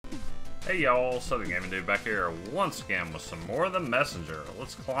Hey y'all, Southern Gaming Dude back here once again with some more of the Messenger.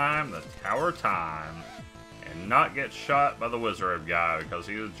 Let's climb the Tower of Time and not get shot by the Wizard guy because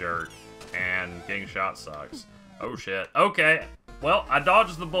he's a jerk and getting shot sucks. Oh shit. Okay, well, I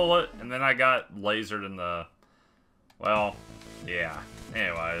dodged the bullet and then I got lasered in the... Well, yeah.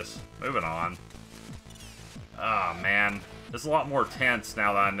 Anyways, moving on. Oh man, it's a lot more tense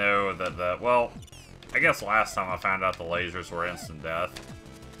now that I know that the... Well, I guess last time I found out the lasers were instant death.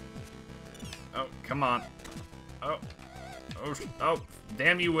 Oh, come on. Oh. Oh,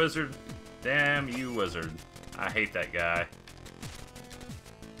 damn you, wizard. Damn you, wizard. I hate that guy.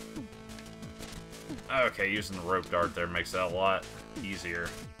 Okay, using the rope dart there makes that a lot easier.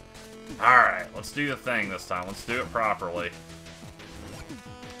 Alright, let's do the thing this time. Let's do it properly.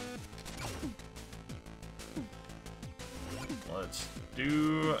 Let's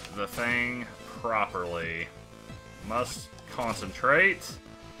do the thing properly. Must concentrate.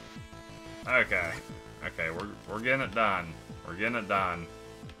 Okay. Okay, we're getting it done. We're getting it done.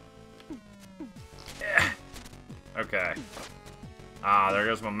 Yeah. Okay. Ah, there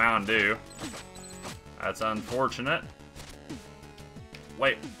goes my Mountain Dew. That's unfortunate.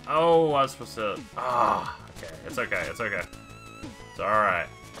 Wait. Oh, I was supposed to... Ah, okay. It's okay. It's okay. It's alright.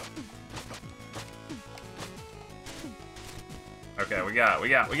 Okay, we got.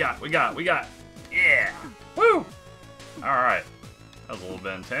 Yeah! Woo! Alright. That was a little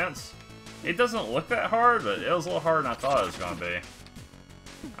bit intense. It doesn't look that hard, but it was a little harder than I thought it was going to be.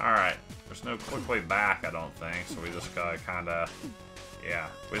 Alright. There's no quick way back, I don't think. So we just gotta kind of... Yeah.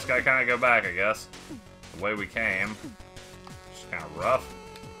 We just gotta kind of go back, I guess. The way we came. Just kind of rough.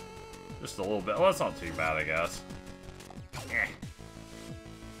 Just a little bit. Well, it's not too bad, I guess. Eh.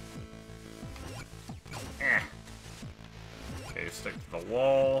 Eh. Okay, stick to the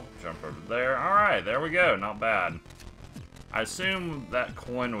wall. Jump over there. Alright, there we go. Not bad. I assume that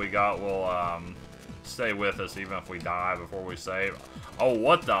coin we got will stay with us even if we die before we save. Oh,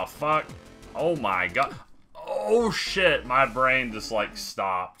 what the fuck? Oh my god. Oh shit, my brain just like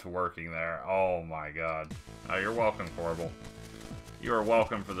stopped working there. Oh my god. Oh, you're welcome, Corbel. You are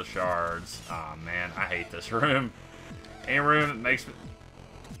welcome for the shards. Ah, oh, man, I hate this room. Any room that makes me...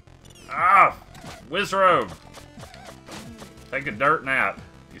 Ah! Wizrobe! Take a dirt nap,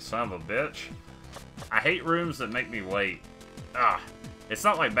 you son of a bitch. I hate rooms that make me wait. Ah, it's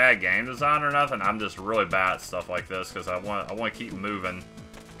not like bad game design or nothing. I'm just really bad at stuff like this because I want to keep moving.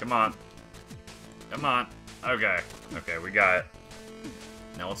 Come on, come on. Okay, okay, we got it.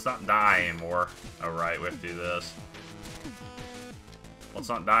 Now let's not die anymore. All right, we have to do this. Let's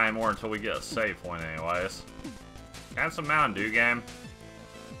not die anymore until we get a save point, anyways. Can I have some Mountain Dew game?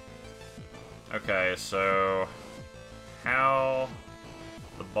 Okay, so how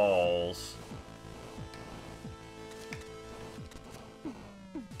the balls.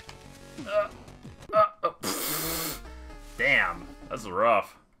 Damn, that's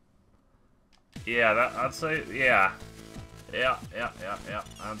rough. Yeah, that I'd say, yeah. Yeah.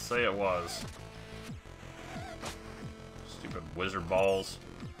 I'd say it was. Stupid wizard balls.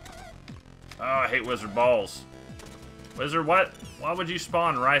 Oh, I hate wizard balls. Wizard, what? Why would you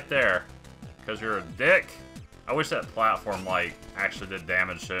spawn right there? Because you're a dick? I wish that platform, like, actually did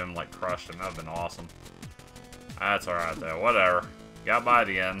damage to him, like, crushed him. That would have been awesome. That's alright, though. Whatever. Got by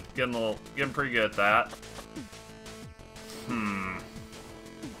the end. Getting pretty good at that.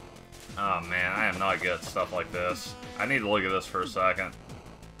 Oh man, I am not good at stuff like this. I need to look at this for a second.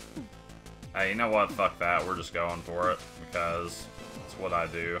 Hey, you know what? Fuck that. We're just going for it. Because it's what I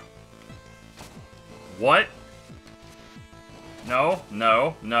do. What? No.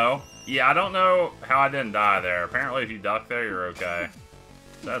 Yeah, I don't know how I didn't die there. Apparently if you duck there, you're okay.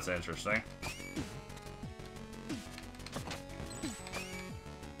 That's interesting.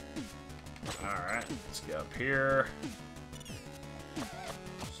 Alright, let's get up here.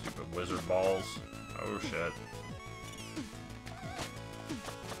 Stupid wizard balls. Oh shit.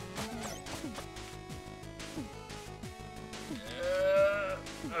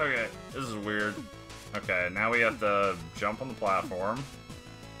 Okay, this is weird. Okay, now we have to jump on the platform.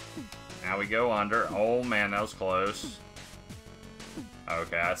 Now we go under. Oh man, that was close.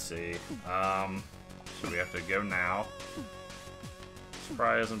 Okay, I see. So we have to go now. This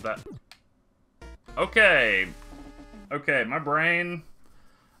probably isn't that... Okay. Okay, my brain.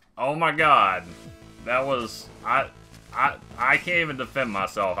 Oh my god. That was... I can't even defend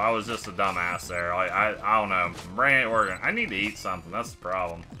myself. I was just a dumbass there. Like, I don't know. My brain ain't working. I need to eat something. That's the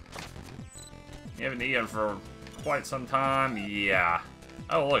problem. You haven't eaten for quite some time? Yeah.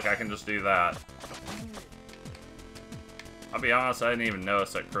 Oh, look, I can just do that. I'll be honest, I didn't even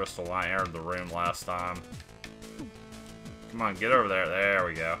notice that crystal when I entered the room last time. Come on, get over there. There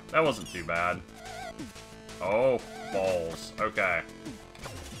we go. That wasn't too bad. Oh, balls. Okay.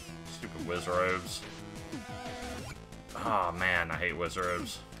 Stupid Wizrobes. Oh, man, I hate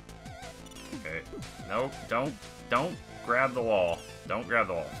Wizrobes. Okay. Nope, don't grab the wall. Don't grab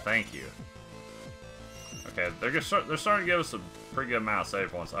the wall. Thank you. Okay, they're starting to give us a pretty good amount of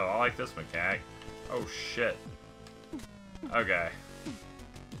save points. Oh, I like this mechanic. Oh, shit. Okay.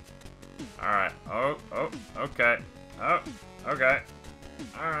 Alright. Oh, okay. Oh, okay.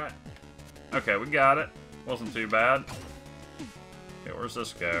 Alright. Okay, we got it. Wasn't too bad. Okay, where's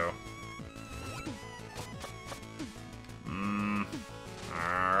this go?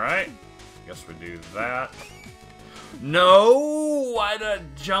 Alright. Guess we do that. No! Why'd I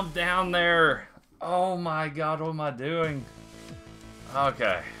jump down there? Oh my god, what am I doing?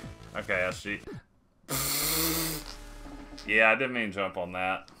 Okay. Okay, SG. Yeah, I didn't mean to jump on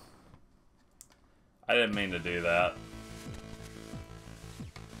that. I didn't mean to do that.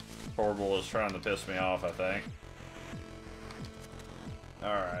 Horrible is trying to piss me off, I think.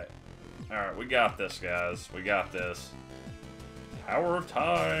 Alright. Alright, we got this, guys. We got this. Tower of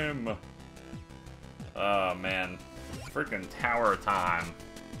Time! Oh, man. Freaking Tower of Time.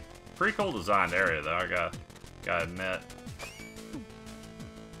 Pretty cool designed area, though, I gotta admit.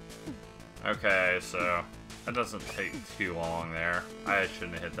 Okay, so that doesn't take too long there. I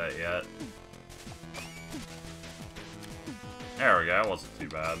shouldn't have hit that yet. There we go, that wasn't too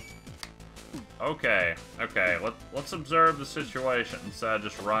bad. Okay, okay, let's observe the situation instead of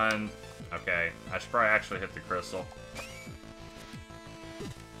just run. Okay, I should probably actually hit the crystal.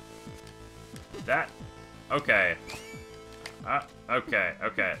 That, okay.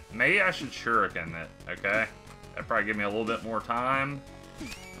 Okay. Maybe I should shuriken it, okay? That'd probably give me a little bit more time.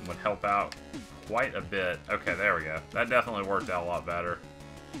 And would help out quite a bit. Okay, there we go. That definitely worked out a lot better.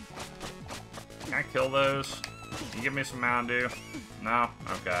 Can I kill those? Can you give me some Mountain Dew? No?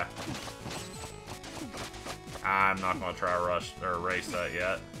 Okay. I'm not gonna try rush or race that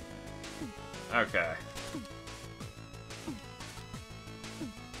yet. Okay.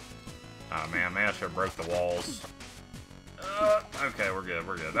 Oh man, maybe I should have broke the walls. Okay, we're good,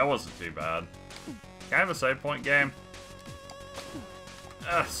 we're good. That wasn't too bad. Can I have a save point game?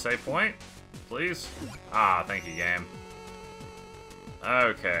 Save point? Please? Ah, thank you, game.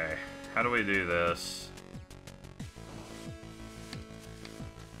 Okay, how do we do this?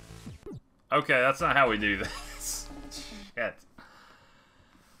 Okay, that's not how we do this. Shit.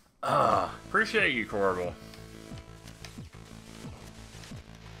 Appreciate you, Corbel.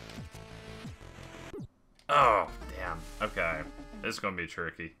 Oh, damn. Okay. This is gonna be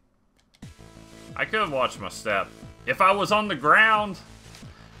tricky. I could have watched my step. If I was on the ground!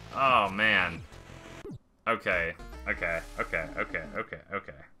 Oh, man. Okay. Okay.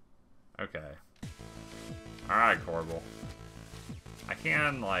 Alright, Corbel. I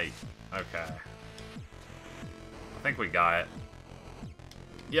can, like... Okay. I think we got it.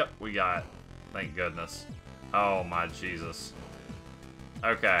 Yep, we got it. Thank goodness. Oh, my Jesus.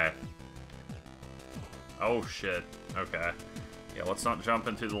 Okay. Oh, shit. Okay. Yeah, let's not jump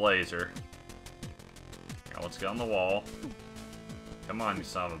into the laser. Now, let's get on the wall. Come on, you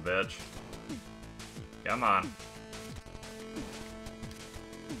son of a bitch. Come on.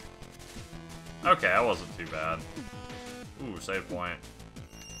 Okay, that wasn't too bad. Ooh, save point.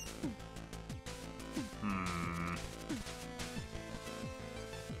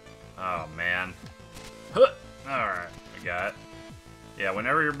 Oh, man. Alright, I got it. Yeah,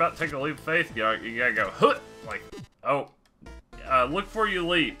 whenever you're about to take a leap of faith, you gotta go, huh! Like, oh. Look before you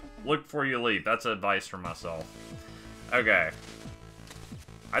leap. Look before you leap. That's advice for myself. Okay.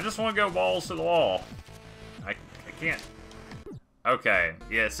 I just want to go balls to the wall. I can't. Okay.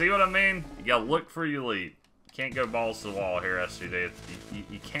 Yeah, see what I mean? You gotta look before you leap. You can't go balls to the wall here, SGD.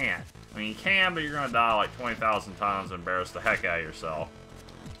 You can't. I mean, you can, but you're gonna die like 20,000 times and embarrass the heck out of yourself.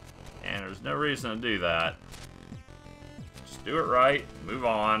 And there's no reason to do that. Just do it right, move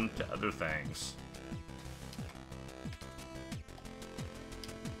on to other things.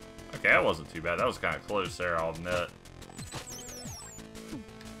 Okay, that wasn't too bad. That was kind of close there, I'll admit.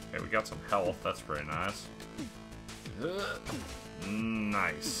 Okay, we got some health. That's pretty nice.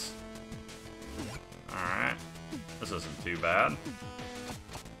 Nice. Alright. This isn't too bad.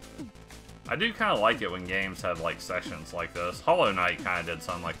 I do kind of like it when games have, like, sections like this. Hollow Knight kind of did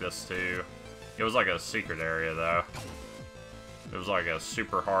something like this, too. It was like a secret area, though. It was like a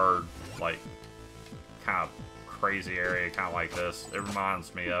super hard, like, kind of crazy area, kind of like this. It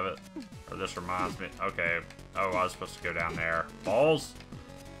reminds me of it. Or this reminds me. Okay. Oh, I was supposed to go down there. Balls?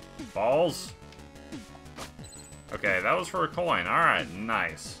 Balls? Okay, that was for a coin. Alright,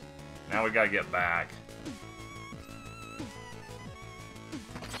 nice. Now we gotta get back.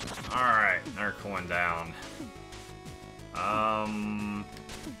 Alright, another coin down.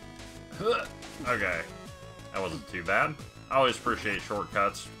 Okay. That wasn't too bad. I always appreciate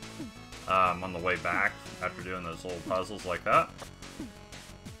shortcuts on the way back after doing those little puzzles like that.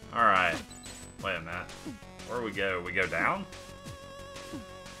 Alright. Wait a minute. Where do we go? We go down?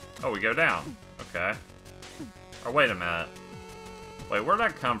 Oh, we go down. Okay. Oh, wait a minute. Wait, where'd I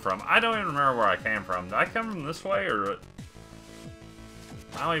come from? I don't even remember where I came from. Did I come from this way, or...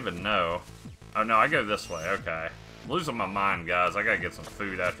 I don't even know. Oh, no, I go this way. Okay. I'm losing my mind, guys. I gotta get some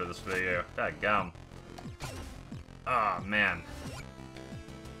food after this video. Dadgum. Oh, man.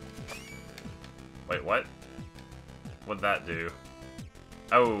 Wait, what? What'd that do?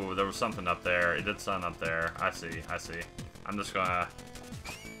 Oh, there was something up there. It did something up there. I see, I see. I'm just gonna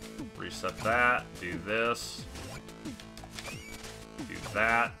reset that, do this, do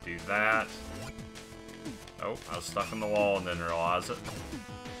that, do that. Oh, I was stuck in the wall and didn't realize it.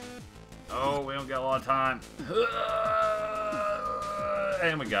 Oh, we don't got a lot of time.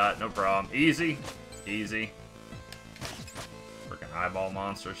 And we got it, no problem. Easy, easy. Freaking eyeball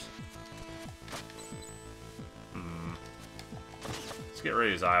monsters. Let's get rid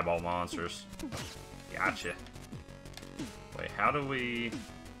of these eyeball monsters. Gotcha. Wait, how do we...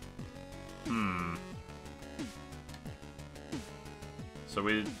 So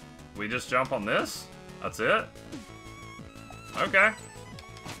we just jump on this? That's it? Okay.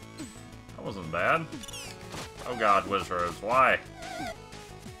 That wasn't bad. Oh god, Wizards, why?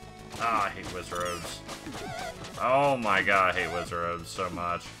 Ah, I hate Wizards. Oh my god, I hate Wizards so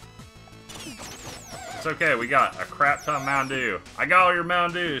much. It's okay, we got a crap ton of Mountain Dew. I got all your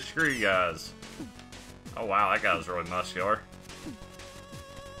Mountain Dew, screw you guys. Oh wow, that guy's really muscular.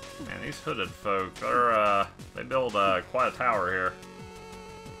 Man, these hooded folk, they're, they build, quite a tower here.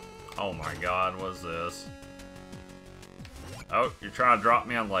 Oh my god, what's this? Oh, you're trying to drop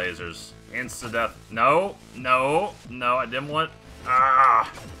me on lasers. Insta-death. No, no, no, I didn't want...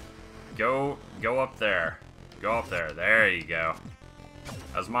 Ah! Go up there. Go up there. There you go.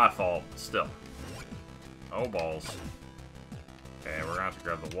 That's my fault, still. Oh, balls. Okay, we're gonna have to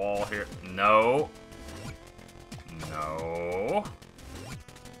grab the wall here. No. No.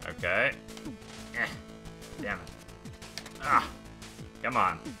 Okay. Damn it. Ah. Come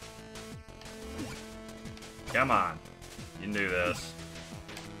on. Come on. You can do this.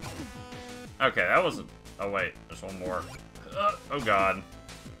 Okay, that wasn't... Oh, wait. There's one more. Oh, God.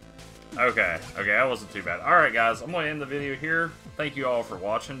 Okay. Okay, that wasn't too bad. Alright, guys. I'm going to end the video here. Thank you all for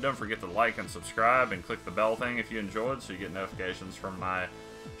watching. Don't forget to like and subscribe and click the bell thing if you enjoyed so you get notifications from my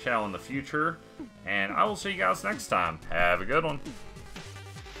channel in the future. And I will see you guys next time. Have a good one.